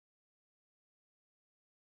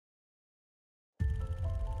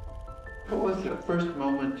What was the first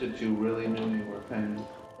moment that you really knew you were famous?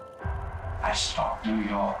 I stopped New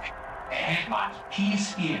York. The headlines,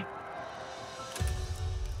 he's here.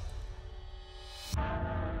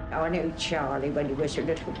 I knew Charlie when he was a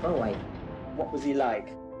little boy. What was he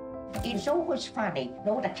like? He's always funny.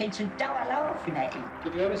 All the kids would die laughing at him.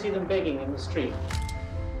 Did you ever see them begging in the street?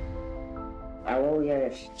 Oh,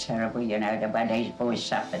 yes. Terrible, you know, the way these boys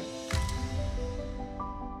suffered.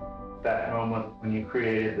 That moment when you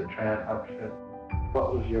created the tramp outfit,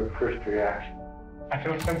 what was your first reaction? I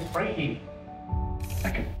felt so free. I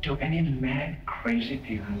could do any mad, crazy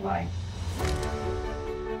thing I like.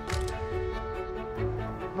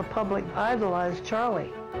 The public idolized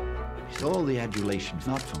Charlie. All the adulation's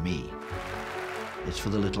not for me. It's for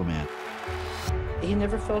the little man. He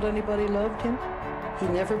never felt anybody loved him. He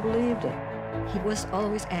never believed it. He was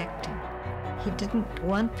always acting. He didn't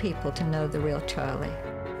want people to know the real Charlie.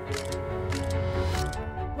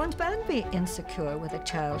 One's bound to be insecure with a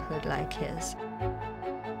childhood like his.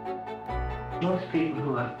 Most people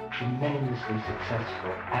who are tremendously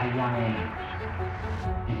successful at a young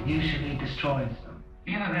age, it usually destroys them.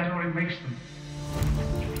 Either that or it makes them.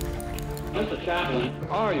 Mr. Chaplin,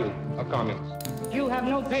 are you a communist? You have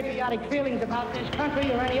no patriotic feelings about this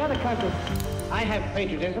country or any other country. I have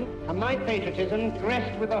patriotism, and my patriotism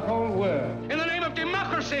rests with the whole world. In the name of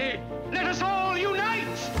democracy, let us all unite!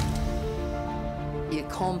 He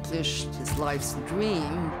accomplished his life's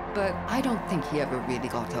dream, but I don't think he ever really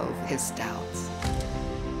got over his doubts.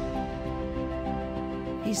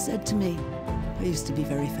 He said to me, I used to be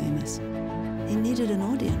very famous. He needed an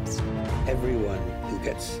audience. Everyone who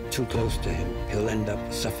gets too close to him, he'll end up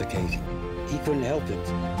suffocating. He couldn't help it.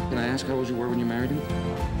 Can I ask how old you were when you married him?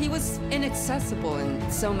 He was inaccessible in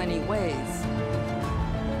so many ways.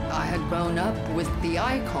 I had grown up with the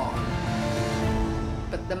icon,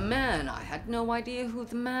 but the man, I had no idea who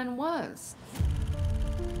the man was.